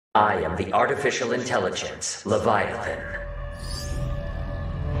I am the artificial intelligence, Leviathan.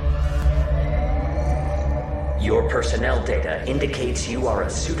 Your personnel data indicates you are a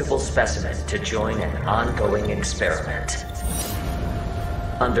suitable specimen to join an ongoing experiment.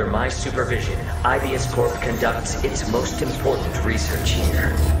 Under my supervision, Ibius Corp conducts its most important research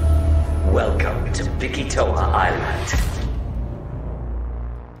here. Welcome to Bikitoa Island.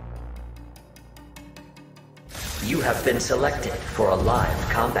 You have been selected for a live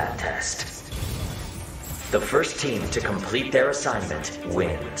combat test. The first team to complete their assignment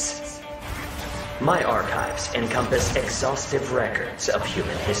wins. My archives encompass exhaustive records of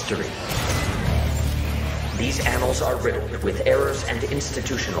human history. These annals are riddled with errors and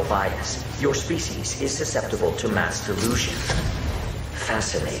institutional bias. Your species is susceptible to mass delusion.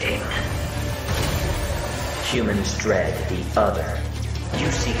 Fascinating. Humans dread the other. You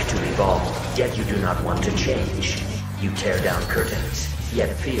seek to evolve, yet you do not want to change. You tear down curtains,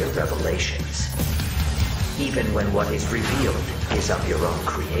 yet fear revelations. Even when what is revealed is of your own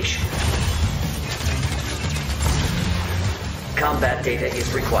creation. Combat data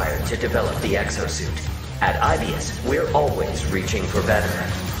is required to develop the exosuit. At Ibius, we're always reaching for better.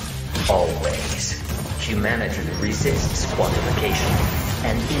 Always. Humanity resists quantification,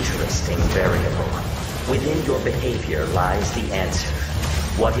 an interesting variable. Within your behavior lies the answer.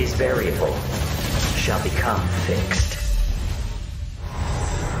 What is variable shall become fixed.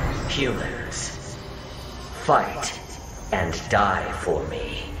 Humans, fight and die for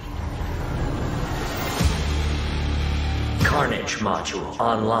me. Carnage module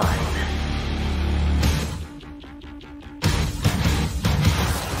online.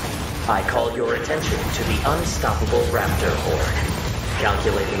 I call your attention to the unstoppable raptor horde.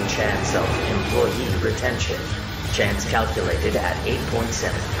 Calculating chance of employee retention. Chance calculated at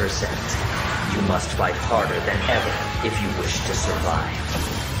 8.7%. You must fight harder than ever if you wish to survive.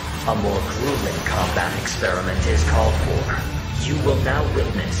 A more grueling combat experiment is called for. You will now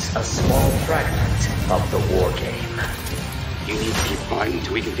witness a small fragment of the war game. You need to keep fighting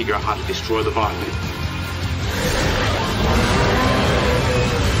until we can figure out how to destroy the Leviathan.